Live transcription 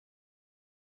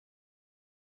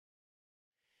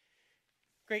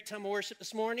Great time of worship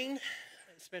this morning,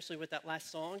 especially with that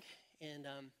last song, and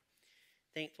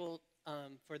thankful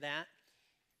for that.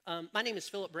 My name is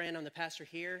Philip Brand. I'm the pastor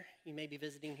here. You may be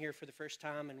visiting here for the first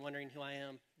time and wondering who I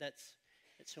am. That's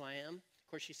who I am. Of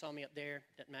course, you saw me up there.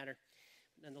 Doesn't matter.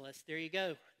 Nonetheless, there you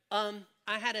go. I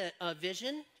had a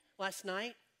vision last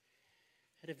night.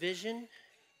 Had a vision,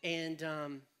 and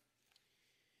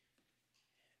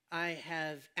I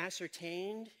have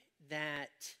ascertained that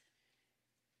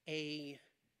a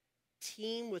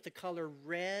team with the color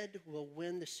red will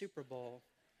win the Super Bowl.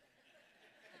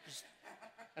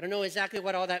 I don't know exactly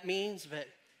what all that means, but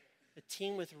a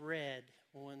team with red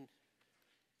will win.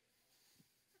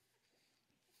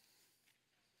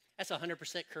 That's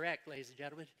 100% correct, ladies and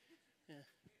gentlemen. Yeah,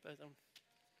 both of them.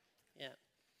 Yeah.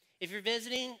 If you're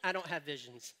visiting, I don't have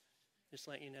visions. Just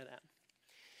letting you know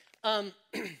that.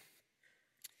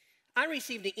 I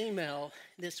received an email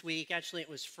this week. Actually, it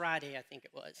was Friday, I think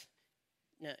it was.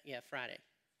 Friday.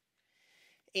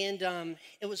 And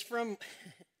it was from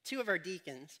two of our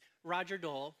deacons, Roger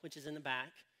Dole, which is in the back,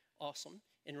 awesome,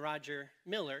 and Roger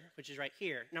Miller, which is right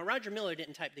here. Now, Roger Miller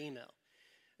didn't type the email,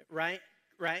 right?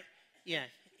 Yeah,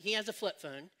 he has a flip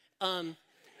phone.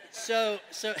 So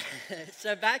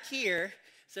back here,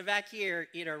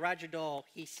 Roger Dole,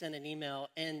 he sent an email,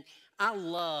 and I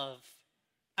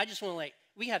just want to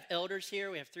we have elders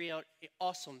here. We have 3 elders,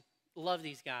 awesome, love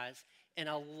these guys. And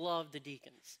I love the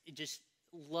deacons. Just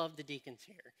love the deacons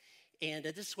here. And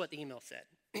this is what the email said.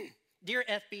 Dear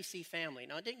FBC family.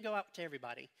 Now, it didn't go out to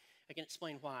everybody. I can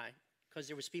explain why. Because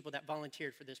there was people that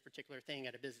volunteered for this particular thing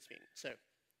at a business meeting. So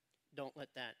don't let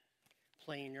that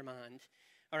play in your mind.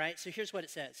 All right, so here's what it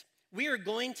says. We are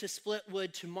going to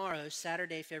Splitwood tomorrow,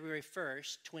 Saturday, February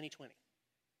 1st, 2020.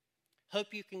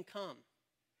 Hope you can come.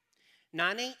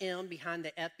 9 a.m. behind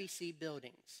the FBC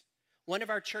buildings. One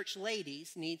of our church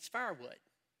ladies needs firewood.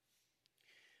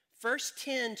 First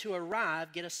 10 to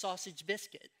arrive get a sausage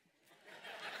biscuit.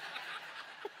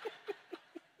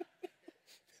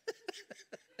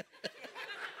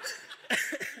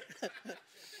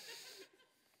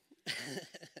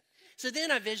 So then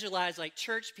I visualize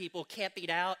church people camping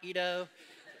out,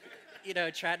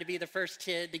 trying to be the first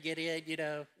 10 to get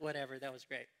in, whatever. That was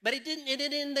great. But it didn't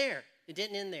end there. It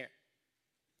didn't end there.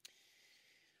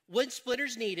 Wood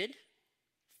splitters needed.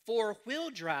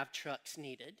 4-wheel drive trucks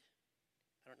needed.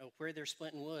 I don't know where they're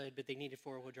splitting wood, but they needed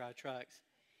 4-wheel drive trucks.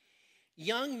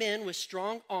 Young men with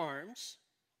strong arms.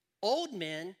 Old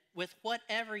men with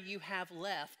whatever you have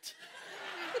left.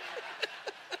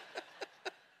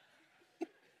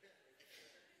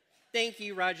 Thank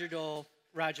you, Roger Dole,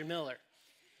 Roger Miller.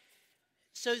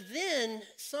 So then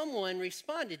someone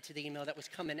responded to the email that was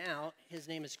coming out. His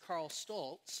name is Carl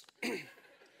Stoltz.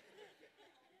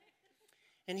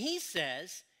 And he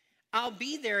says, I'll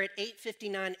be there at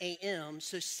 8:59 a.m.,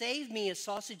 so save me a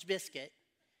sausage biscuit.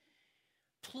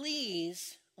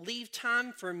 Please leave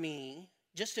time for me,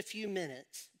 just a few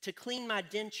minutes, to clean my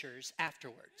dentures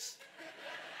afterwards.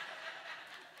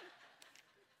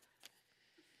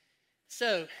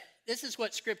 So, this is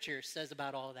what Scripture says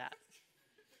about all that.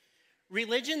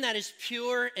 Religion that is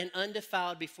pure and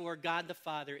undefiled before God the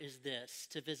Father is this,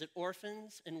 to visit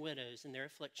orphans and widows in their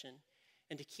affliction,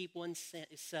 and to keep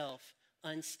oneself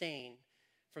unstained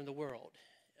from the world.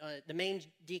 The main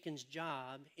deacon's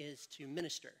job is to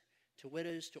minister to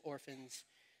widows, to orphans,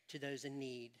 to those in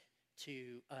need,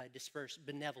 to disperse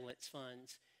benevolence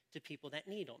funds to people that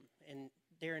need them. And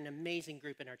they're an amazing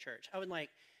group in our church. I would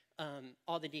like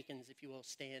all the deacons, if you will,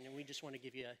 stand, and we just want to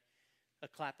give you a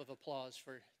clap of applause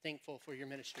thankful for your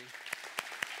ministry.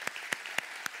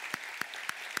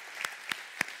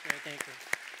 Very thankful.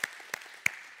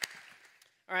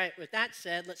 All right, with that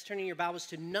said, let's turn in your Bibles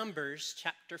to Numbers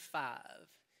chapter 5.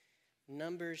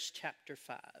 Numbers chapter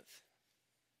 5.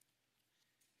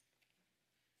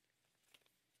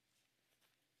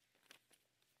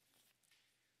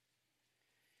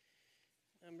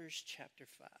 Numbers chapter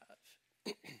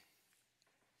 5.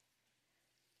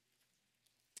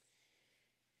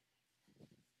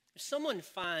 If someone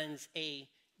finds a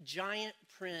giant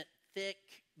print, thick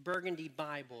burgundy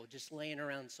Bible just laying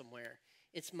around somewhere,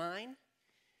 it's mine.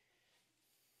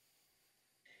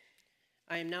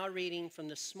 I am now reading from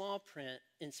the small print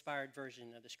inspired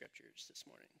version of the scriptures this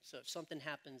morning. So if something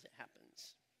happens, it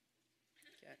happens.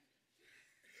 Okay.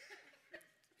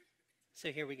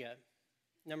 So here we go.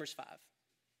 Numbers 5.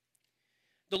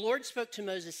 The Lord spoke to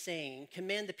Moses saying,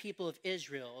 command the people of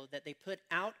Israel that they put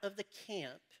out of the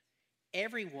camp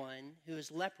everyone who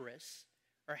is leprous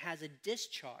or has a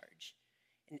discharge,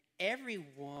 and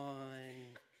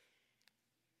everyone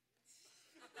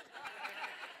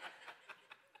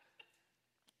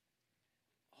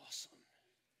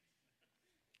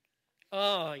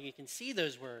Oh, you can see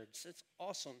those words. That's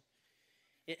awesome.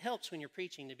 It helps when you're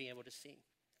preaching to be able to see.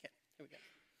 Okay, here we go.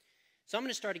 So I'm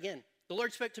going to start again. The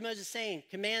Lord spoke to Moses, saying,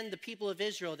 command the people of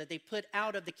Israel that they put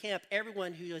out of the camp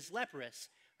everyone who is leprous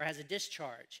or has a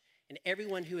discharge, and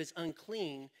everyone who is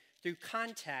unclean through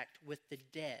contact with the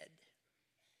dead.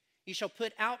 You shall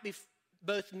put out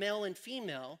both male and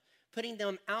female, putting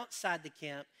them outside the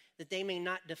camp, that they may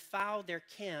not defile their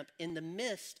camp in the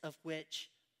midst of which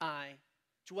I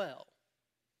dwell.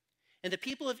 And the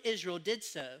people of Israel did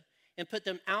so, and put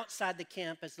them outside the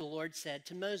camp, as the Lord said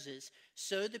to Moses.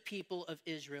 So the people of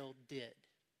Israel did.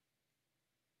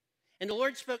 And the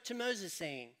Lord spoke to Moses,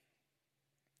 saying,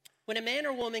 when a man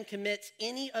or woman commits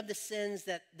any of the sins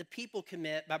that the people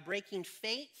commit by breaking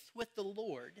faith with the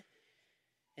Lord,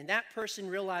 and that person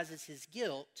realizes his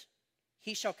guilt,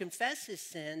 he shall confess his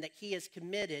sin that he has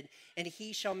committed, and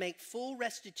he shall make full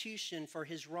restitution for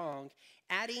his wrong,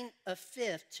 adding a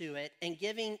fifth to it and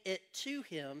giving it to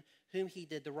him whom he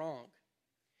did the wrong.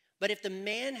 But if the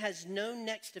man has no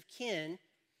next of kin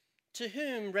to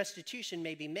whom restitution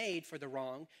may be made for the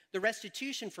wrong, the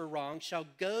restitution for wrong shall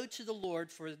go to the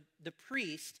Lord for the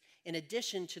priest in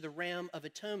addition to the ram of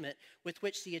atonement with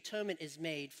which the atonement is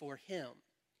made for him.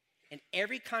 And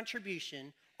every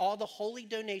contribution, all the holy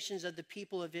donations of the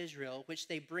people of Israel, which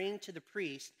they bring to the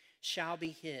priest, shall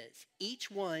be his.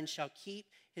 Each one shall keep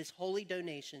his holy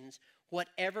donations.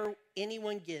 Whatever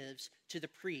anyone gives to the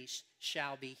priest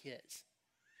shall be his.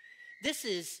 This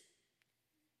is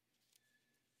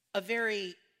a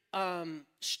very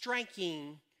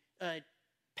striking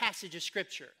passage of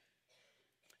Scripture.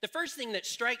 The first thing that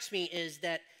strikes me is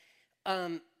that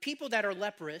people that are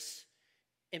leprous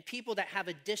and people that have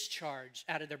a discharge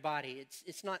out of their body,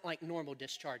 it's not like normal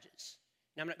discharges.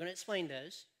 Now, I'm not going to explain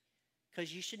those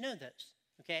because you should know those,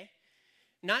 okay?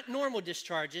 Not normal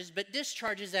discharges, but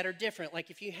discharges that are different. Like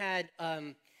if you had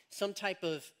some type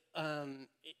of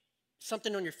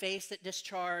something on your face that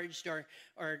discharged, or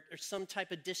some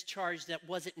type of discharge that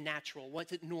wasn't natural,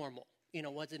 wasn't normal,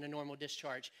 wasn't a normal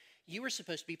discharge. You were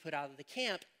supposed to be put out of the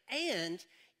camp, and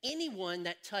anyone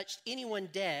that touched anyone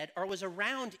dead or was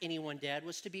around anyone dead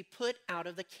was to be put out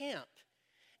of the camp.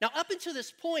 Now, up until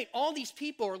this point, all these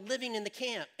people are living in the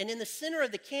camp, and in the center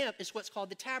of the camp is what's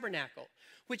called the tabernacle,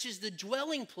 which is the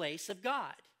dwelling place of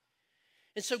God.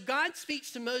 And so God speaks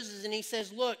to Moses, and he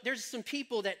says, look, there's some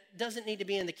people that doesn't need to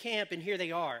be in the camp, and here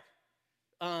they are.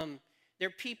 They're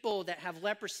people that have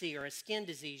leprosy or a skin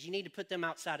disease. You need to put them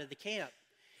outside of the camp.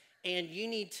 And you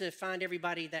need to find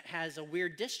everybody that has a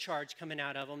weird discharge coming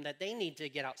out of them that they need to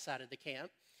get outside of the camp.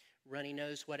 Runny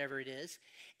nose, whatever it is.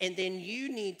 And then you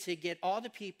need to get all the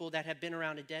people that have been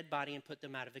around a dead body and put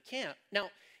them out of the camp. Now,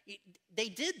 they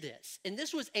did this, and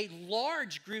this was a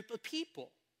large group of people.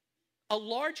 A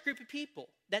large group of people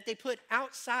that they put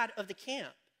outside of the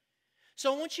camp.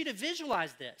 So I want you to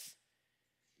visualize this.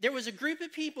 There was a group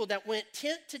of people that went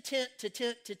tent to tent to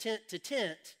tent to tent to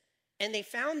tent, and they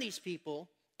found these people,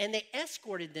 and they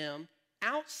escorted them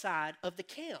outside of the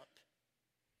camp.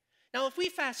 Now, if we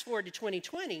fast forward to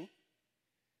 2020,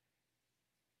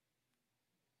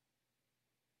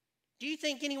 do you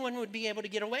think anyone would be able to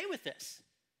get away with this?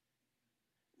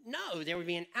 No, there would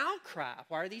be an outcry.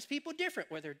 Why are these people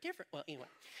different? Well, they're different. Well, anyway,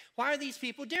 why are these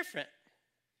people different?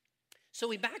 So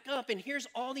we back up, and here's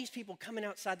all these people coming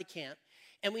outside the camp,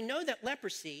 and we know that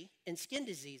leprosy and skin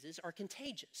diseases are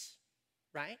contagious,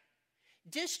 right?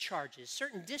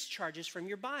 Certain discharges from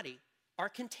your body are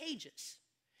contagious.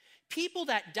 People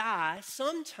that die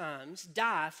sometimes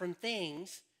die from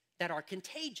things that are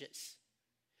contagious.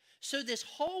 So this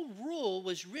whole rule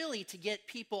was really to get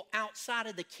people outside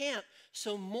of the camp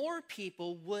so more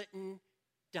people wouldn't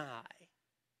die.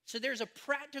 So there's a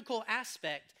practical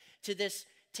aspect to this,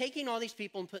 taking all these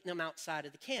people and putting them outside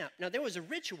of the camp. Now, there was a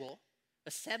ritual, a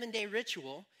 7-day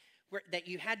ritual, that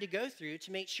you had to go through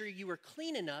to make sure you were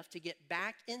clean enough to get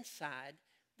back inside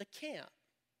the camp.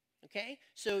 Okay?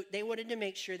 So they wanted to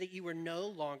make sure that you were no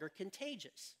longer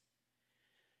contagious.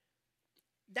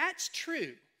 That's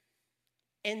true.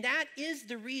 And that is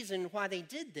the reason why they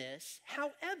did this.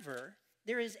 However,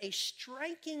 there is a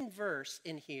striking verse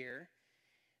in here,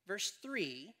 verse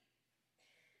 3,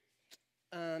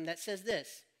 that says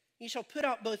this: you shall put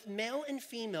out both male and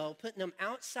female, putting them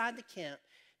outside the camp,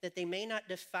 that they may not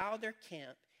defile their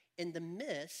camp, in the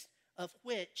midst of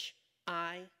which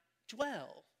I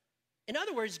dwell. In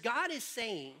other words, God is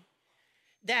saying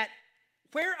that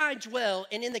where I dwell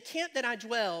and in the camp that I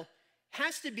dwell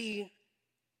has to be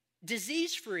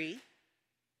disease-free,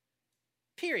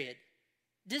 period.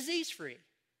 Disease-free.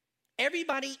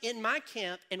 Everybody in my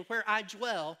camp and where I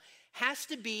dwell has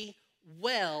to be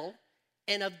well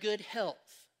and of good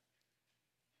health.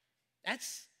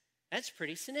 That's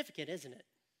pretty significant, isn't it?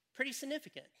 Pretty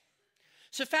significant.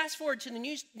 So fast forward to the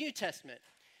New Testament.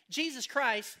 Jesus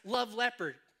Christ loved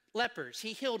lepers.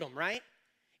 He healed them, right?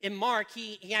 In Mark,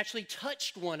 he actually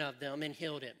touched one of them and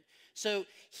healed him. So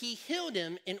he healed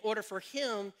him in order for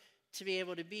him to be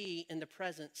able to be in the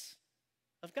presence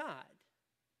of God.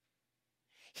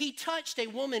 He touched a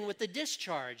woman with a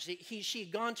discharge. She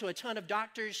had gone to a ton of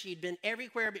doctors. She'd been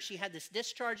everywhere, but she had this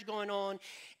discharge going on.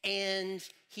 And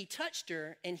he touched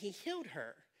her and he healed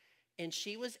her. And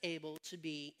she was able to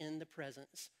be in the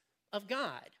presence of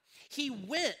God. He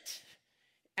went,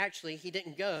 actually, he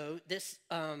didn't go. This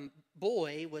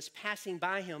boy was passing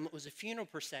by him. It was a funeral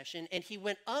procession. And he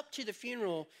went up to the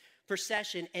funeral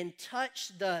procession and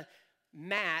touched the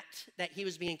mat that he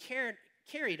was being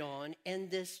carried on.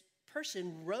 And this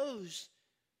person rose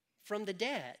from the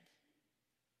dead.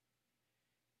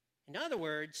 In other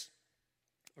words,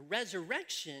 a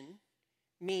resurrection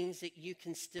means that you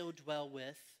can still dwell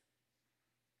with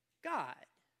God.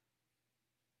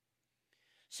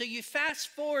 So you fast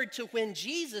forward to when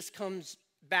Jesus comes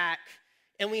back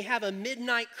and we have a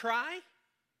midnight cry,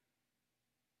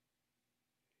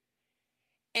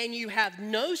 and you have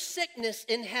no sickness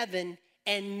in heaven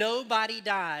and nobody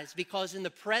dies, because in the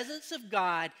presence of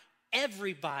God,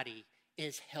 everybody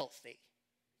is healthy.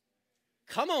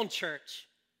 Come on, church.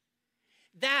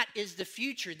 That is the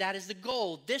future. That is the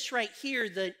goal. This right here,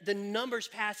 the Numbers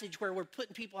passage where we're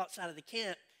putting people outside of the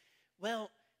camp,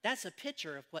 well, that's a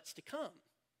picture of what's to come.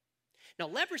 Now,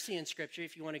 leprosy in Scripture,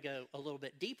 if you want to go a little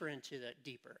bit deeper into the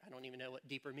deeper, I don't even know what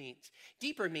deeper means.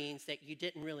 Deeper means that you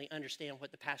didn't really understand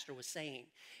what the pastor was saying.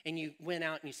 And you went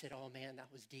out and you said, oh man, that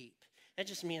was deep. That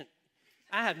just meant,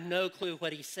 I have no clue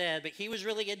what he said, but he was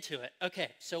really into it. Okay,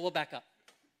 so we'll back up.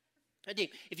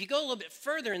 If you go a little bit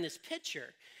further in this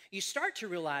picture, you start to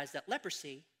realize that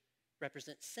leprosy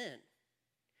represents sin.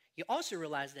 You also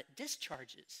realize that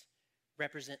discharges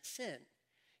represent sin.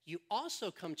 You also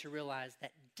come to realize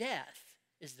that death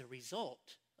is the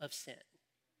result of sin.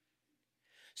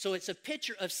 So it's a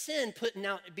picture of sin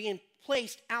being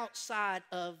placed outside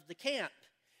of the camp.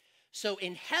 So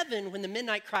in heaven, when the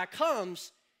midnight cry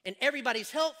comes and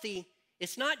everybody's healthy,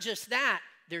 it's not just that,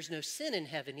 there's no sin in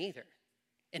heaven either.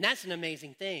 And that's an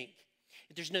amazing thing.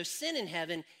 If there's no sin in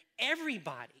heaven,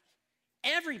 everybody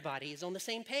is on the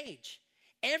same page.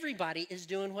 Everybody is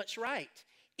doing what's right.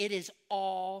 It is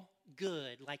all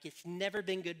good, like it's never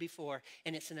been good before,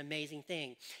 and it's an amazing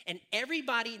thing. And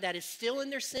everybody that is still in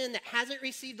their sin, that hasn't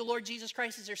received the Lord Jesus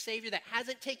Christ as their Savior, that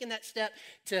hasn't taken that step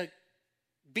to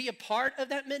be a part of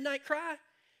that midnight cry,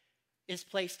 is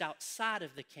placed outside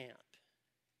of the camp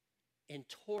in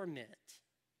torment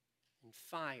and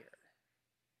fire.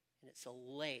 And it's a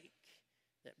lake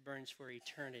that burns for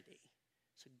eternity.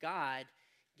 So God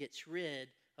gets rid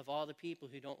of all the people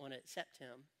who don't want to accept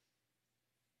him.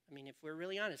 I mean, if we're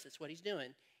really honest, that's what he's doing.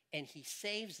 And he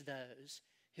saves those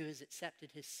who has accepted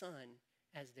his son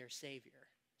as their Savior.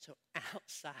 So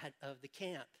outside of the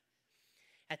camp.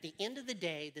 At the end of the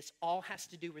day, this all has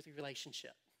to do with a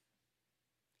relationship.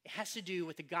 It has to do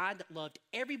with a God that loved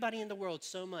everybody in the world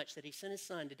so much that he sent his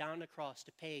son to die on the cross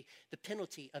to pay the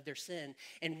penalty of their sin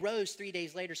and rose 3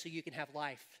 days later so you can have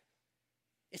life.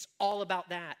 It's all about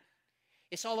that.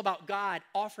 It's all about God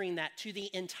offering that to the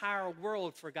entire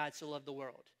world, for God so loved the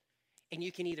world. And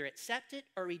you can either accept it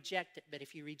or reject it. But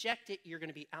if you reject it, you're going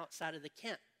to be outside of the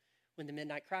camp when the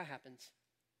midnight cry happens.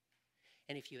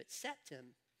 And if you accept him,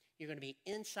 you're going to be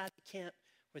inside the camp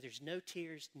where there's no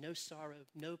tears, no sorrow,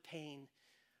 no pain.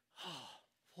 Oh,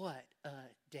 what a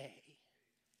day.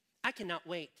 I cannot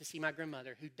wait to see my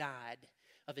grandmother, who died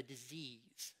of a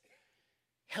disease,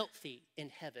 healthy in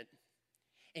heaven.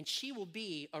 And she will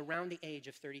be around the age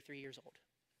of 33 years old.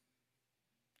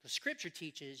 The scripture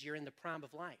teaches you're in the prime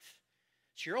of life.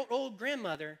 So your old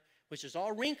grandmother, which was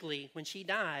all wrinkly when she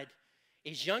died,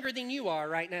 is younger than you are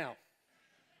right now.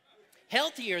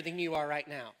 Healthier than you are right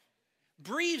now.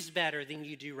 Breathes better than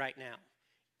you do right now.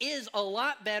 Is a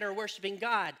lot better worshiping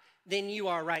God than you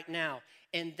are right now.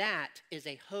 And that is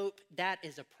a hope, that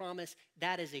is a promise,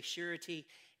 that is a surety,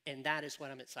 and that is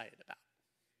what I'm excited about.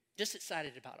 Just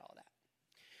excited about all that.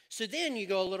 So then you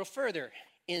go a little further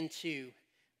into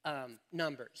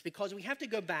Numbers, because we have to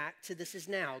go back to this is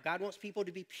now. God wants people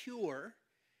to be pure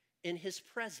in his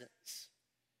presence.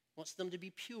 Wants them to be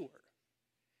pure.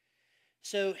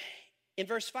 So in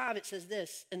verse 5 it says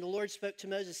this, and the Lord spoke to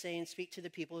Moses saying, speak to the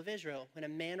people of Israel. When a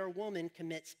man or woman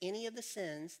commits any of the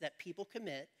sins that people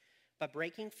commit by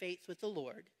breaking faith with the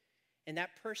Lord, and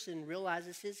that person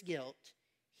realizes his guilt,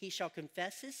 he shall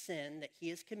confess his sin that he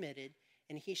has committed,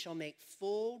 and he shall make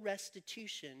full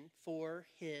restitution for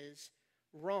his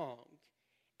wrong.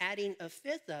 adding a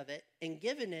fifth of it and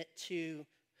giving it to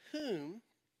whom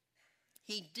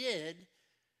he did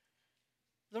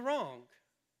the wrong.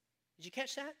 Did you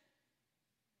catch that?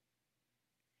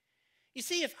 You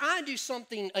see, if I do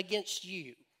something against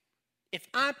you, if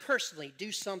I personally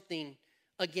do something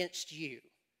against you,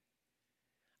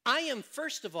 I am,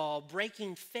 first of all,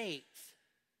 breaking faith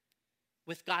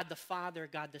with God the Father,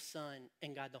 God the Son,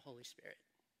 and God the Holy Spirit.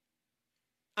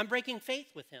 I'm breaking faith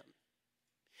with him.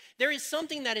 There is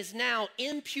something that is now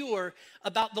impure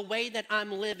about the way that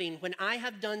I'm living when I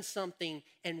have done something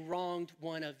and wronged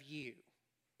one of you.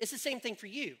 It's the same thing for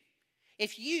you.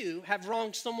 If you have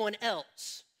wronged someone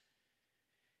else,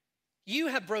 you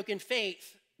have broken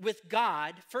faith with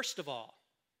God, first of all.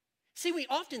 See, we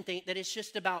often think that it's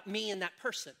just about me and that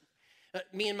person.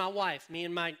 Me and my wife, me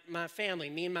and my family,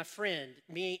 me and my friend,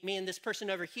 me and this person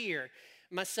over here,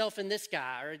 myself and this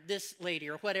guy or this lady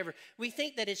or whatever. We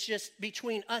think that it's just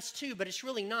between us two, but it's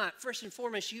really not. First and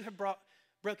foremost, you have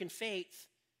broken faith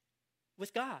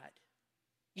with God.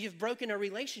 You've broken a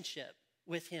relationship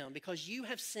with him because you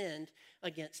have sinned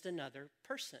against another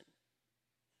person.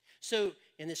 So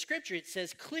in the scripture, it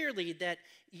says clearly that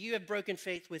you have broken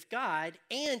faith with God,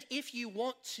 and if you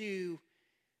want to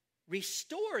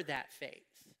restore that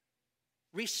faith,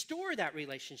 restore that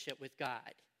relationship with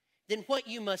God, then what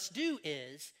you must do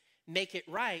is make it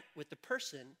right with the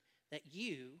person that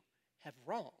you have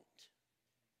wronged.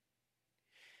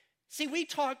 See, we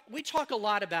talk a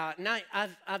lot about, and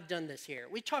I've done this here.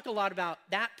 We talk a lot about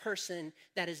that person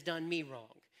that has done me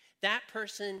wrong. That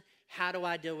person, how do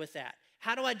I deal with that?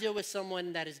 How do I deal with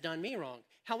someone that has done me wrong?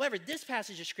 However, this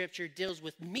passage of scripture deals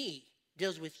with me,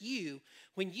 deals with you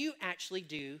when you actually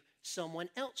do someone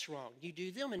else wrong. You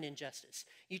do them an injustice.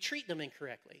 You treat them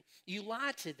incorrectly. You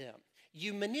lie to them.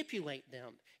 You manipulate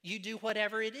them. You do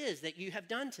whatever it is that you have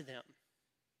done to them.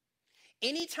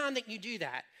 Anytime that you do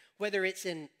that, whether it's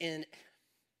in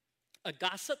a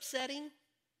gossip setting,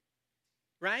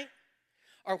 right?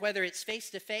 Or whether it's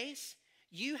face-to-face,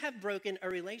 you have broken a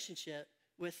relationship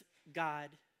with God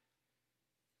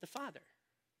the Father.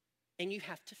 And you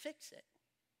have to fix it.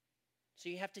 So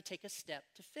you have to take a step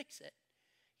to fix it.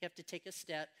 You have to take a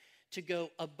step to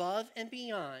go above and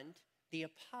beyond the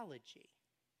apology.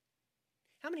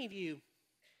 How many of you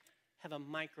have a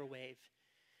microwave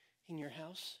in your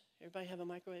house? Everybody have a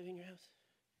microwave in your house?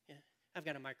 Yeah, I've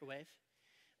got a microwave.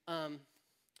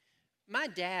 My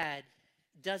dad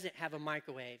doesn't have a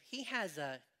microwave. He has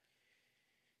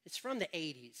it's from the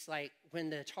 80s, like when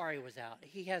the Atari was out.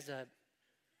 He has a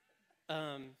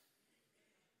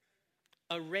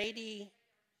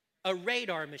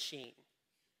radar machine.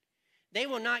 They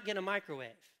will not get a microwave,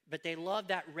 but they love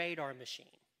that radar machine.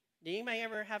 Did anybody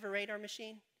ever have a radar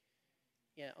machine?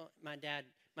 Yeah, my dad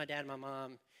and my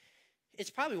mom. It's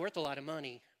probably worth a lot of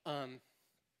money.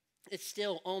 It's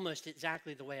still almost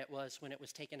exactly the way it was when it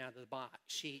was taken out of the box.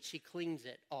 She cleans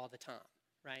it all the time,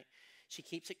 right? She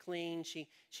keeps it clean. She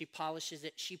polishes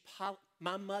it.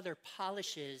 My mother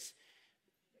polishes.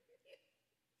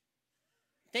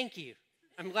 Thank you.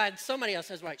 I'm glad somebody else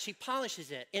says right. She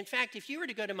polishes it. In fact, if you were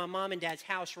to go to my mom and dad's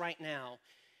house right now,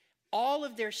 all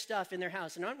of their stuff in their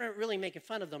house, and I'm not really making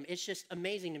fun of them, it's just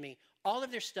amazing to me. All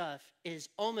of their stuff is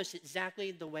almost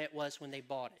exactly the way it was when they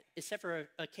bought it, except for an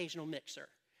occasional mixer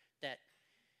that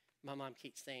my mom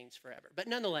keeps things forever. But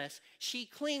nonetheless, she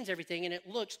cleans everything and it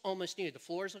looks almost new. The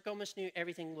floors look almost new,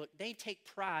 they take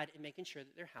pride in making sure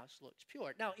that their house looks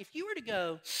pure. Now, if you were to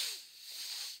go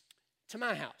to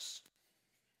my house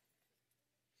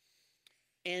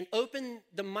and open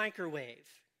the microwave,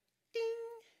 ding,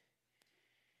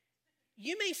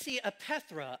 you may see a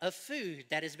plethora of food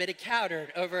that has been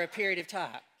encountered over a period of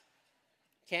time,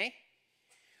 okay?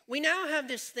 We now have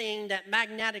this thing that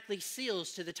magnetically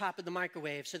seals to the top of the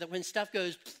microwave so that when stuff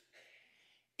goes,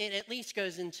 it at least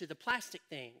goes into the plastic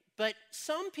thing. But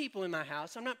some people in my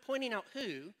house, I'm not pointing out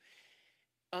who,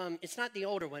 it's not the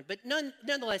older one, but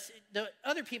nonetheless, the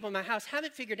other people in my house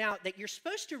haven't figured out that you're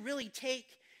supposed to really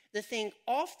take the thing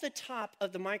off the top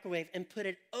of the microwave and put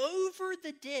it over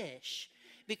the dish,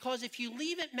 because if you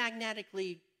leave it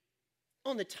magnetically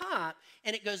on the top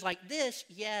and it goes like this,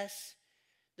 yes,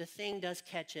 the thing does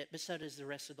catch it, but so does the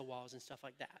rest of the walls and stuff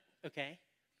like that, okay?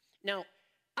 Now,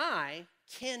 I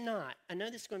know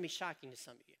this is going to be shocking to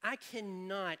some of you, I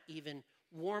cannot even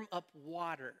warm up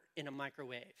water in a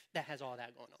microwave that has all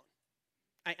that going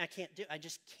on. I can't do it. I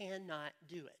just cannot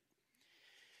do it.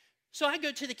 So I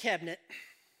go to the cabinet,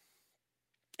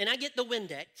 and I get the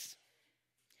Windex,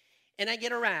 and I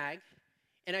get a rag,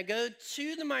 and I go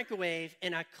to the microwave,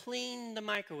 and I clean the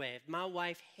microwave. My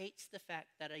wife hates the fact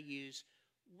that I use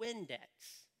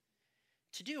Windex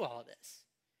to do all this.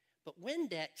 But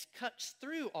Windex cuts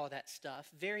through all that stuff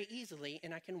very easily,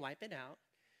 and I can wipe it out,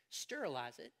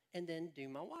 sterilize it, and then do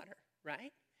my water,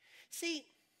 right? See,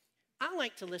 I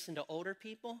like to listen to older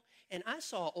people, and I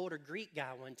saw an older Greek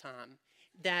guy one time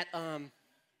that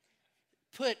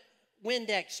put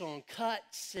Windex on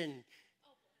cuts and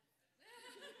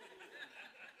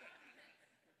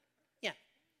yeah,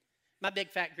 my big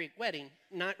fat Greek wedding.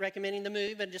 Not recommending the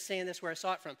move, but just saying this where I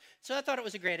saw it from. So I thought it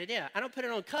was a great idea. I don't put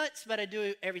it on cuts, but I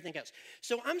do everything else.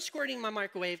 So I'm squirting my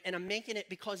microwave, and I'm making it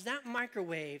because that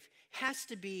microwave has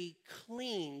to be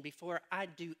clean before I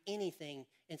do anything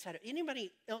inside of.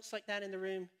 Anybody else like that in the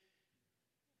room?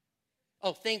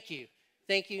 Oh, thank you.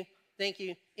 Thank you. Thank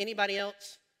you. Anybody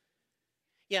else?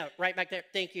 Yeah, right back there.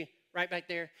 Thank you. Right back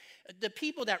there. The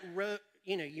people that wrote,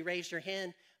 you raised your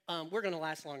hand, we're going to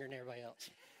last longer than everybody else.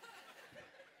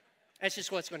 That's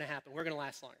just what's going to happen. We're going to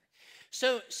last longer.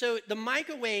 So the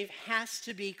microwave has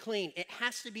to be clean. It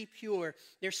has to be pure.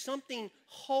 There's something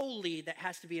holy that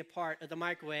has to be a part of the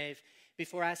microwave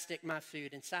before I stick my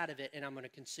food inside of it and I'm going to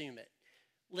consume it.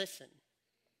 Listen,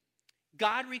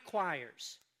 God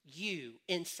requires you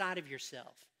inside of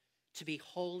yourself to be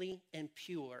holy and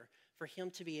pure for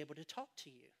him to be able to talk to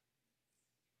you.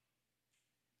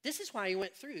 This is why he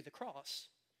went through the cross.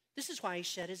 This is why he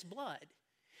shed his blood.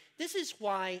 This is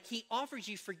why he offers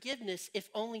you forgiveness if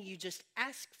only you just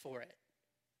ask for it.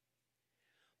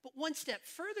 But one step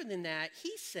further than that,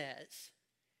 he says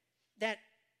that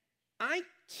I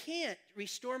can't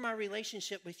restore my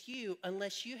relationship with you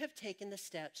unless you have taken the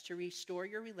steps to restore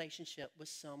your relationship with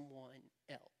someone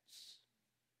else.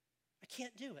 I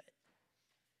can't do it.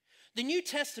 The New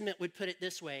Testament would put it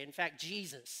this way. In fact,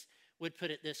 Jesus would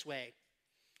put it this way.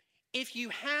 If you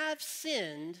have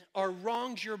sinned or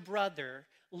wronged your brother,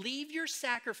 leave your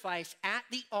sacrifice at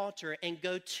the altar and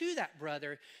go to that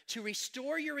brother to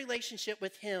restore your relationship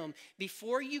with him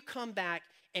before you come back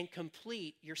and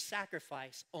complete your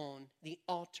sacrifice on the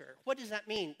altar. What does that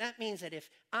mean? That means that if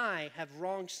I have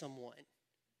wronged someone,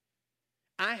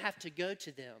 I have to go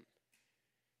to them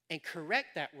and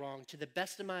correct that wrong to the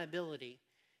best of my ability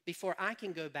before I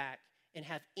can go back and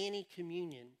have any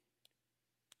communion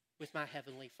with my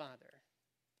Heavenly Father.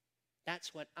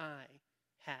 That's what I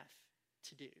have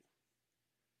to do.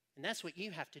 And that's what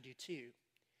you have to do too.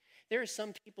 There are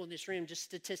some people in this room, just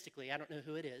statistically, I don't know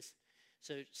who it is,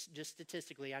 so just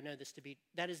statistically, I know this to be,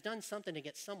 that has done something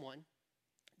against someone.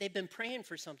 They've been praying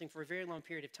for something for a very long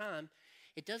period of time.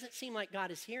 It doesn't seem like God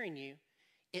is hearing you.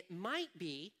 It might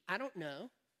be, I don't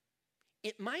know,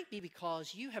 it might be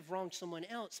because you have wronged someone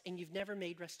else and you've never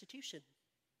made restitution.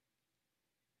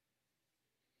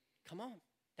 Come on,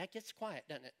 that gets quiet,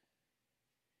 doesn't it?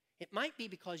 It might be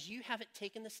because you haven't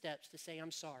taken the steps to say, I'm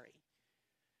sorry,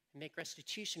 and make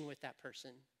restitution with that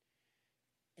person.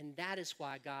 And that is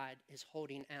why God is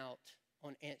holding out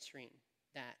on answering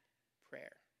that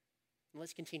prayer. And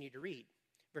let's continue to read.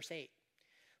 Verse 8.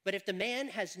 But if the man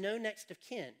has no next of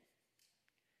kin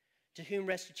to whom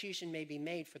restitution may be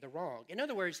made for the wrong. In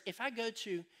other words, if I go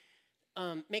to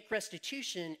make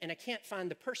restitution and I can't find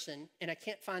the person and I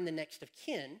can't find the next of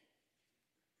kin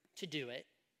to do it,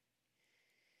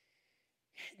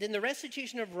 then the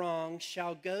restitution of wrong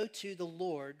shall go to the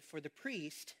Lord for the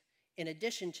priest in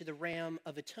addition to the ram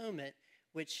of atonement,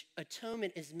 which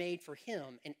atonement is made for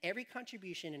him. And every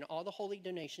contribution and all the holy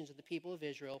donations of the people of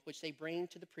Israel, which they bring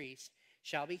to the priest,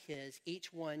 shall be his.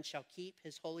 Each one shall keep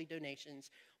his holy donations.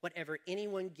 Whatever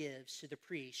anyone gives to the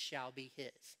priest shall be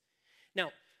his.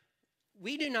 Now,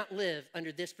 we do not live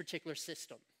under this particular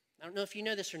system. I don't know if you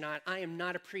know this or not. I am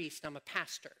not a priest. I'm a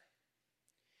pastor.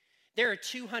 There are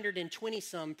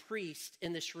 220-some priests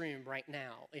in this room right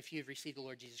now if you've received the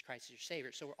Lord Jesus Christ as your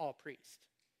Savior. So we're all priests.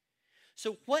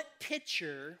 So what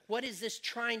is this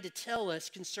trying to tell us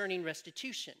concerning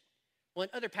restitution? Well, in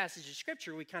other passages of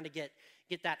Scripture, we kind of get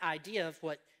that idea of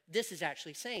what this is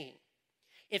actually saying.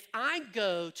 If I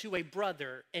go to a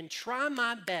brother and try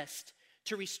my best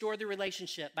to restore the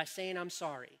relationship by saying I'm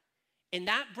sorry, and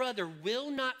that brother will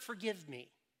not forgive me,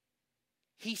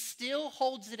 he still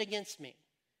holds it against me.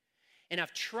 And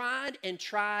I've tried and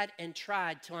tried and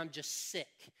tried till I'm just sick.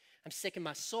 I'm sick in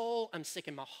my soul. I'm sick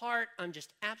in my heart. I'm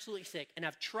just absolutely sick. And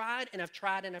I've tried and I've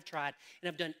tried and I've tried. And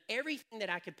I've done everything that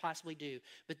I could possibly do.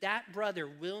 But that brother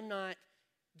will not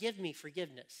give me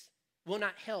forgiveness, will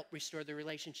not help restore the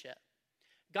relationship.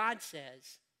 God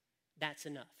says, that's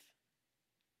enough.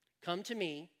 Come to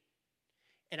me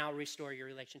and I'll restore your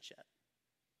relationship.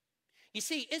 You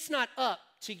see, it's not up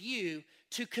to you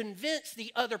to convince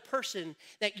the other person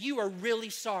that you are really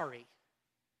sorry.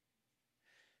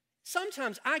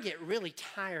 Sometimes I get really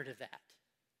tired of that.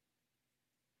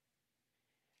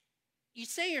 you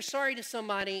say you're sorry to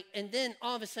somebody, and then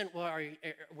all of a sudden, well,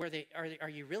 are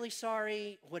you really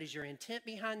sorry? What is your intent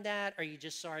behind that? Are you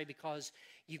just sorry because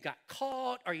you got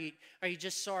caught? Are you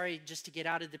just sorry just to get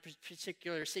out of the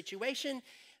particular situation?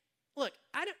 Look,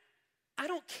 I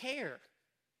don't care.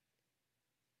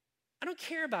 I don't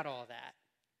care about all that.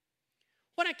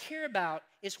 What I care about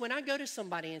is when I go to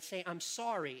somebody and say, I'm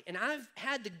sorry, and I've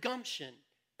had the gumption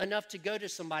enough to go to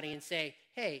somebody and say,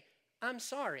 hey, I'm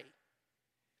sorry.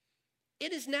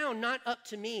 It is now not up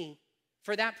to me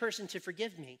for that person to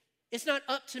forgive me. It's not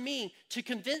up to me to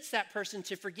convince that person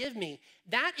to forgive me.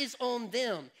 That is on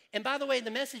them. And by the way,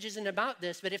 the message isn't about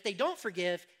this, but if they don't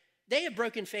forgive, they have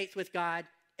broken faith with God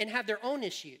and have their own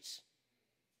issues.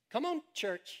 Come on,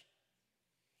 church.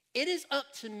 It is up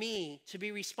to me to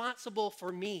be responsible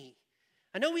for me.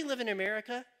 I know we live in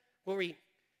America where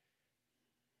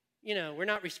we're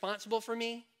not responsible for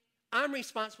me. I'm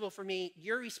responsible for me.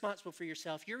 You're responsible for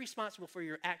yourself. You're responsible for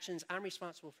your actions. I'm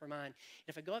responsible for mine. And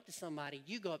if I go up to somebody,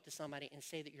 you go up to somebody and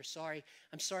say that you're sorry.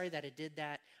 I'm sorry that I did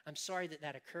that. I'm sorry that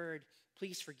that occurred.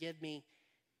 Please forgive me.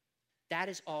 That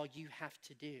is all you have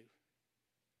to do.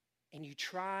 And you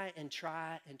try and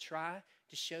try and try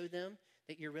to show them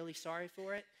that you're really sorry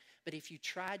for it. But if you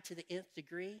tried to the nth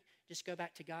degree, just go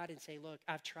back to God and say, look,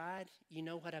 I've tried. You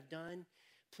know what I've done.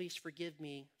 Please forgive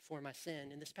me for my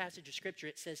sin. In this passage of Scripture,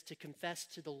 it says to confess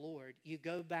to the Lord. You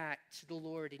go back to the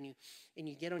Lord and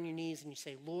you get on your knees and you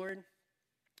say, Lord,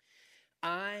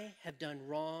 I have done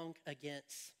wrong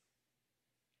against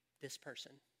this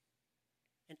person.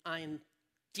 And I am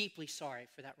deeply sorry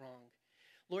for that wrong.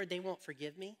 Lord, they won't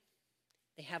forgive me.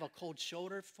 They have a cold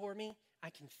shoulder for me. I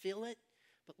can feel it.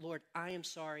 But Lord, I am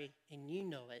sorry and you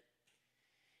know it.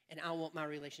 And I want my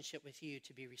relationship with you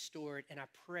to be restored. And I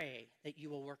pray that you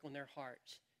will work on their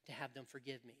hearts to have them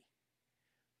forgive me.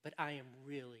 But I am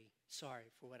really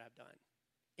sorry for what I've done.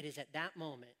 It is at that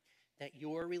moment that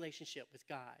your relationship with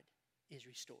God is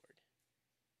restored.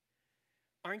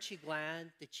 Aren't you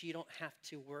glad that you don't have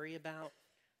to worry about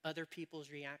other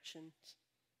people's reactions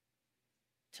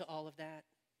to all of that?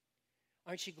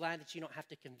 Aren't you glad that you don't have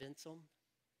to convince them?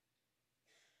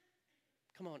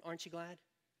 Come on, aren't you glad?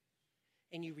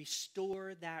 And you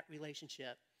restore that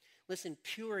relationship. Listen,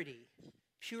 purity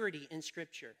in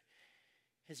Scripture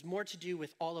has more to do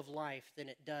with all of life than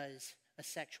it does a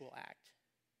sexual act.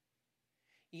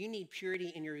 You need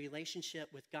purity in your relationship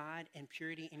with God and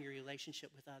purity in your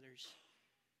relationship with others.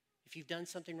 If you've done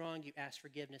something wrong, you ask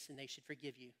forgiveness and they should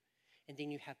forgive you. And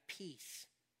then you have peace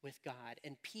with God.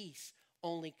 And peace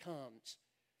only comes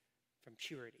from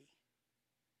purity.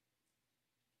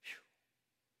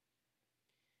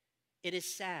 It is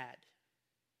sad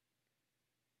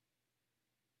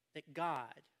that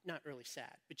God, not really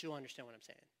sad, but you'll understand what I'm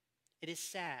saying. It is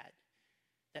sad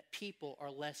that people are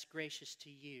less gracious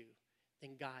to you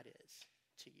than God is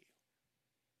to you.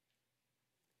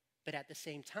 But at the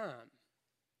same time,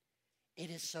 it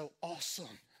is so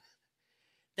awesome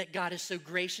that God is so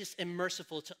gracious and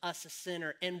merciful to us, a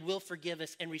sinner, and will forgive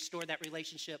us and restore that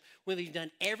relationship when we've done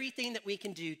everything that we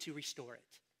can do to restore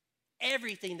it.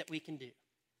 Everything that we can do.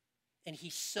 And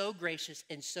he's so gracious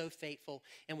and so faithful.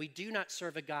 And we do not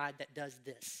serve a God that does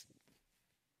this.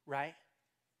 Right?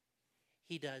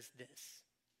 He does this.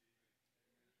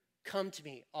 Come to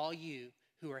me, all you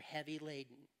who are heavy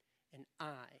laden, and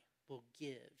I will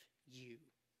give you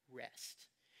rest.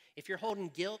 If you're holding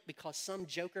guilt because some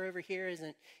joker over here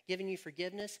isn't giving you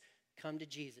forgiveness, come to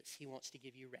Jesus. He wants to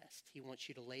give you rest. He wants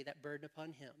you to lay that burden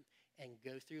upon him and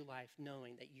go through life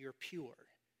knowing that you're pure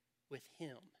with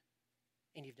him.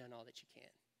 And you've done all that you can.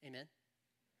 Amen?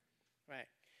 Right.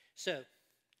 So,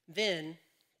 then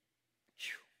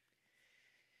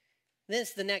this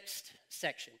is the next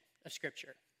section of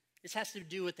Scripture. This has to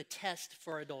do with the test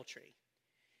for adultery.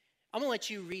 I'm going to let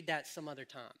you read that some other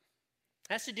time.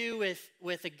 It has to do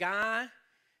with a guy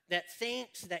that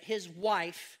thinks that his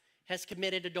wife has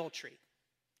committed adultery.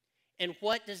 And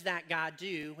what does that guy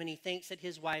do when he thinks that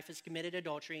his wife has committed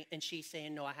adultery and she's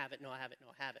saying, no, I haven't, no, I haven't, no,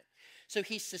 I haven't. So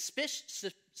he's suspicious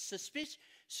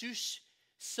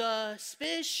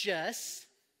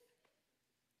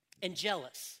and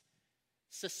jealous.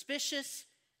 Suspicious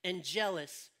and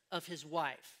jealous of his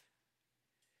wife.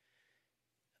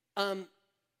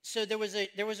 So there was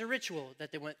a ritual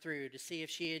that they went through to see if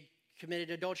she had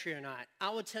committed adultery or not. I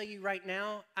will tell you right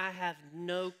now, I have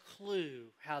no clue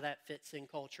how that fits in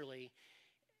culturally,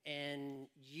 and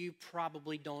you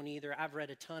probably don't either. I've read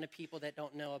a ton of people that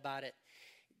don't know about it,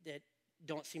 that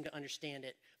don't seem to understand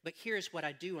it. But here's what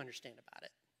I do understand about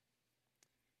it.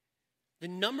 The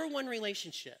number one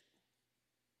relationship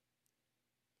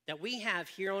that we have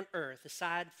here on earth,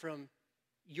 aside from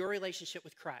your relationship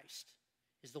with Christ,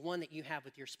 is the one that you have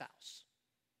with your spouse.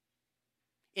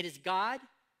 It is God,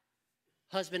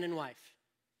 husband and wife.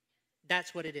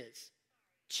 That's what it is.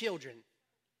 Children.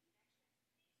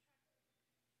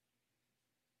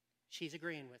 She's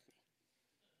agreeing with me.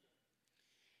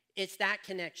 It's that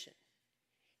connection.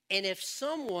 And if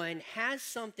someone has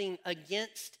something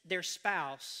against their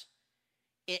spouse,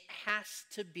 it has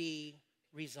to be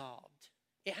resolved.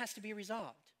 It has to be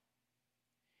resolved.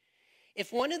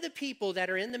 If one of the people that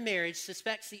are in the marriage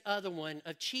suspects the other one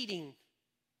of cheating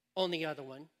on the other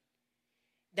one,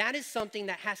 that is something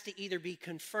that has to either be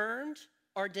confirmed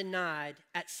or denied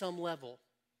at some level.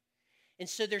 And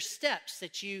so there's steps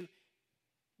that you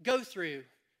go through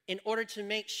in order to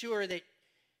make sure that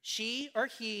she or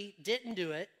he didn't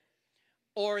do it,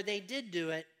 or they did do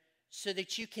it, so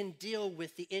that you can deal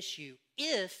with the issue.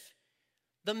 If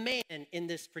the man in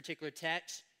this particular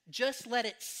text just let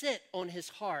it sit on his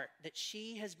heart that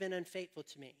she has been unfaithful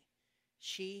to me,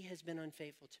 she has been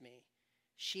unfaithful to me,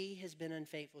 she has been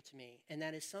unfaithful to me, and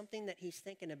that is something that he's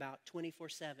thinking about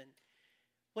 24/7,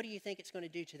 what do you think it's going to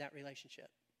do to that relationship?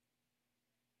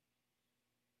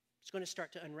 It's going to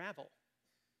start to unravel.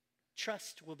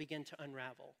 Trust will begin to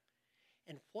unravel.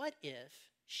 And what if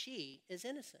she is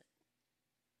innocent?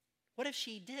 What if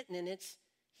she didn't and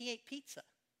he ate pizza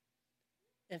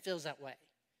and feels that way?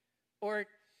 Or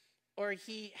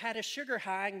he had a sugar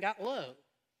high and got low.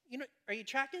 You know, are you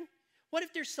tracking? What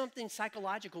if there's something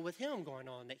psychological with him going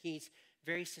on, that he's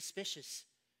very suspicious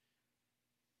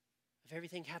of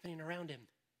everything happening around him?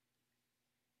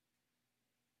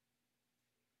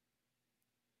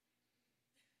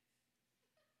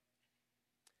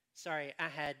 Sorry, I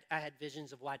had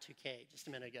visions of Y2K just a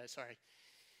minute ago. Sorry.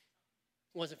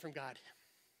 Wasn't from God.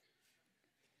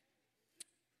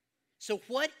 So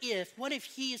what if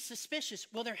he is suspicious?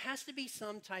 Well, there has to be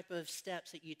some type of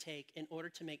steps that you take in order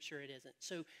to make sure it isn't.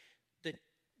 So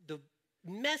the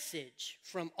message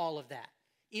from all of that,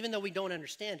 even though we don't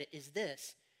understand it, is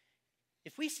this.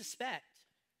 If we suspect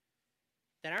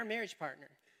that our marriage partner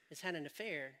has had an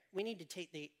affair, we need to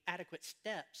take the adequate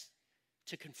steps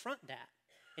to confront that.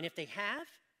 And if they have,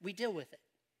 we deal with it.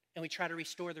 And we try to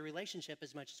restore the relationship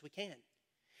as much as we can.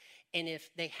 And if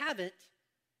they haven't,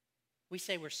 we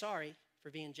say we're sorry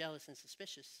for being jealous and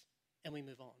suspicious, and we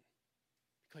move on.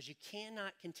 Because you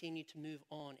cannot continue to move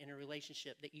on in a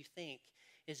relationship that you think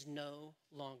is no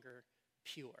longer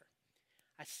pure.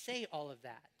 I say all of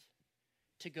that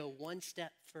to go one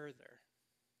step further.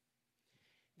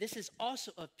 This is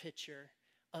also a picture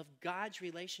of God's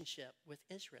relationship with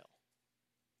Israel.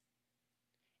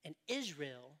 And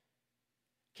Israel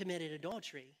committed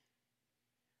adultery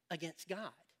against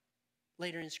God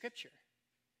later in Scripture.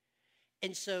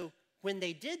 And so when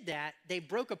they did that, they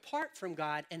broke apart from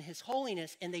God and his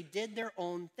holiness, and they did their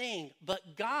own thing.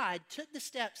 But God took the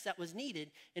steps that was needed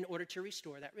in order to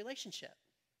restore that relationship.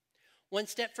 One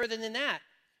step further than that,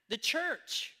 the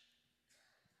church,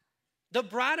 the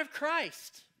bride of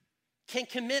Christ, can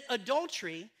commit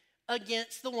adultery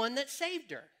against the one that saved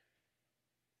her.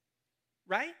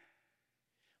 Right?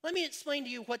 Let me explain to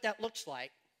you what that looks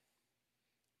like,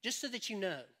 just so that you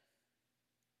know.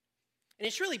 And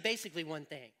it's really basically one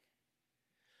thing.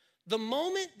 The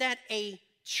moment that a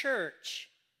church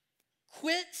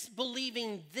quits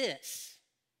believing this,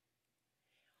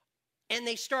 and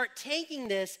they start taking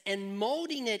this and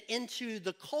molding it into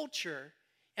the culture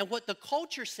and what the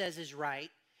culture says is right,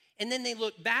 and then they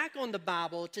look back on the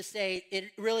Bible to say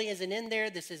it really isn't in there,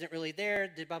 this isn't really there,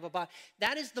 blah, blah, blah.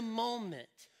 That is the moment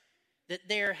that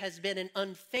there has been an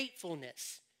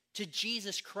unfaithfulness to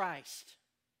Jesus Christ.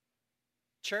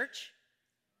 Church,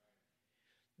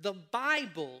 the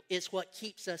Bible is what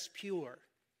keeps us pure.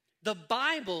 The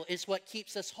Bible is what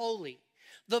keeps us holy.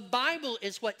 The Bible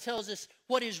is what tells us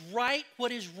what is right,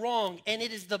 what is wrong, and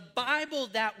it is the Bible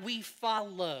that we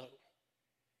follow.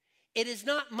 It is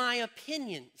not my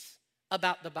opinions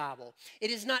about the Bible. It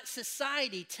is not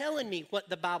society telling me what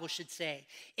the Bible should say.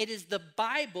 It is the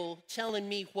Bible telling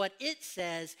me what it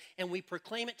says, and we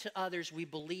proclaim it to others, we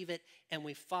believe it, and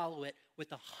we follow it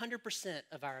with 100%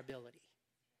 of our ability.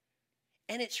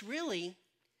 And it's really,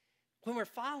 when we're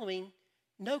following,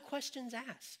 no questions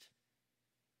asked.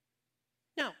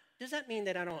 Now, does that mean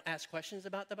that I don't ask questions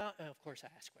about the Bible? Of course I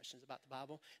ask questions about the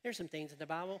Bible. There's some things in the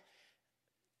Bible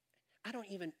I don't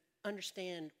even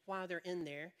understand why they're in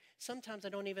there. Sometimes I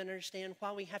don't even understand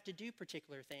why we have to do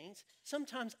particular things.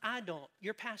 Sometimes I don't.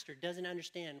 Your pastor doesn't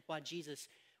understand why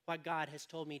God has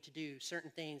told me to do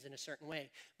certain things in a certain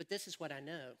way. But this is what I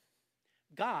know.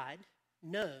 God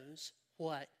knows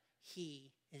what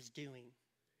he is doing.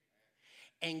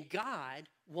 And God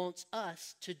wants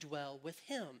us to dwell with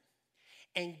him.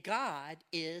 And God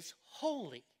is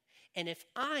holy. And if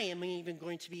I am even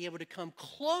going to be able to come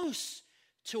close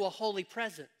to a holy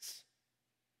presence,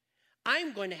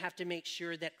 I'm going to have to make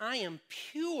sure that I am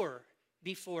pure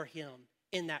before him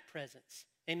in that presence.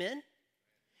 Amen?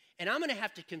 And I'm going to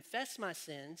have to confess my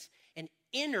sins and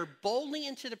enter boldly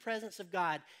into the presence of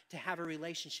God to have a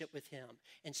relationship with him.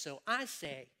 And so I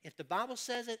say, if the Bible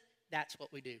says it, that's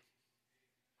what we do.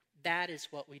 That is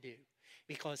what we do.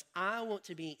 Because I want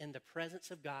to be in the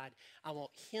presence of God. I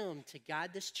want him to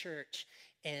guide this church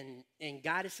and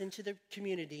guide us into the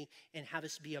community and have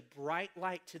us be a bright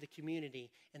light to the community.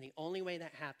 And the only way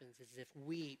that happens is if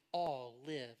we all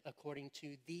live according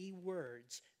to the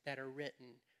words that are written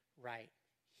right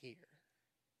here.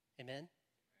 Amen?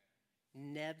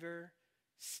 Never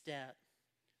step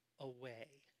away.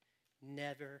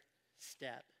 Never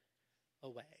step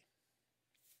away.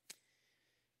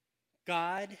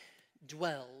 God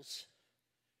dwells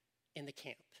in the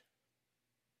camp.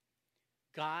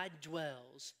 God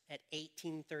dwells at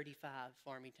 1835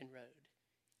 Farmington Road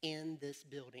in this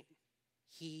building.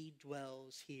 He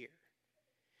dwells here.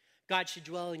 God should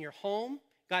dwell in your home.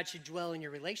 God should dwell in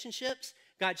your relationships.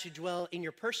 God should dwell in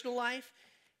your personal life.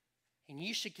 And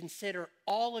you should consider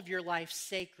all of your life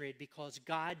sacred because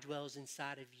God dwells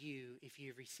inside of you if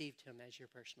you've received him as your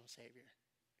personal Savior.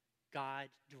 God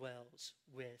dwells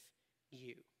with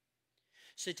you.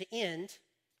 So to end,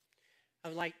 I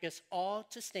would like us all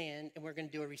to stand and we're going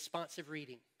to do a responsive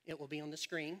reading. It will be on the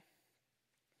screen.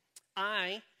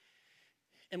 I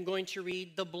am going to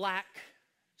read the black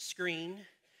screen.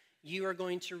 You are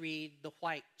going to read the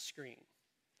white screen.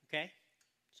 Okay?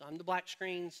 So I'm the black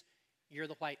screens. You're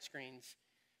the white screens.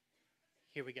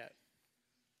 Here we go.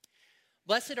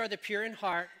 Blessed are the pure in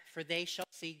heart, for they shall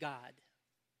see God.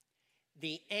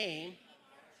 The aim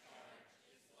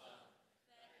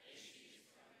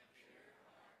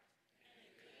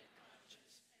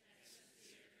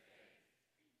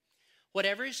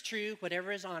whatever is true,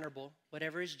 whatever is honorable,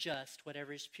 whatever is just,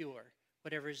 whatever is pure,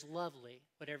 whatever is lovely,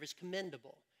 whatever is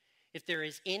commendable, if there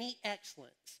is any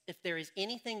excellence, if there is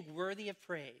anything worthy of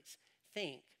praise,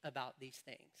 think about these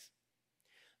things.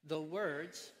 The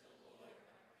words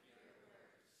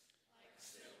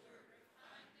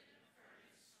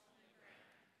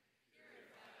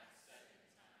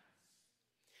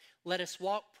let us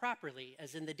walk properly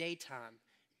as in the daytime,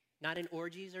 not in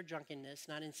orgies or drunkenness,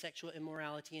 not in sexual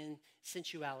immorality and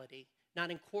sensuality, not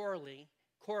in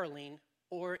quarreling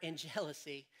or in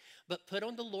jealousy, but put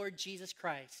on the Lord Jesus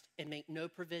Christ and make no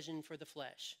provision for the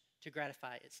flesh to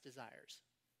gratify its desires.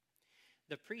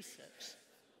 The precepts.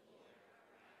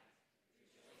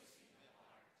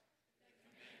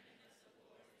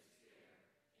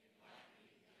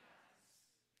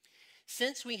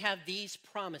 Since we have these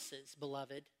promises,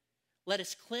 beloved, let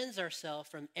us cleanse ourselves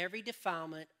from every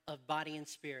defilement of body and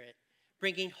spirit,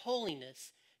 bringing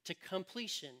holiness to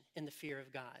completion in the fear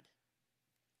of God.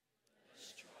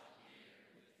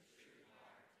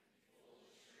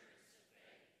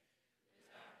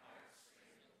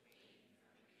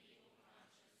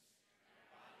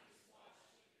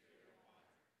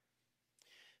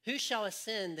 Who shall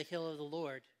ascend the hill of the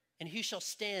Lord, and who shall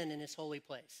stand in his holy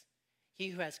place? He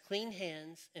who has clean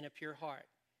hands and a pure heart,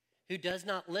 who does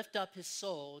not lift up his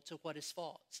soul to what is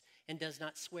false, and does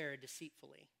not swear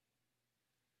deceitfully.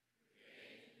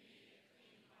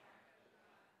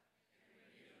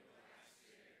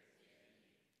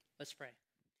 Let's pray.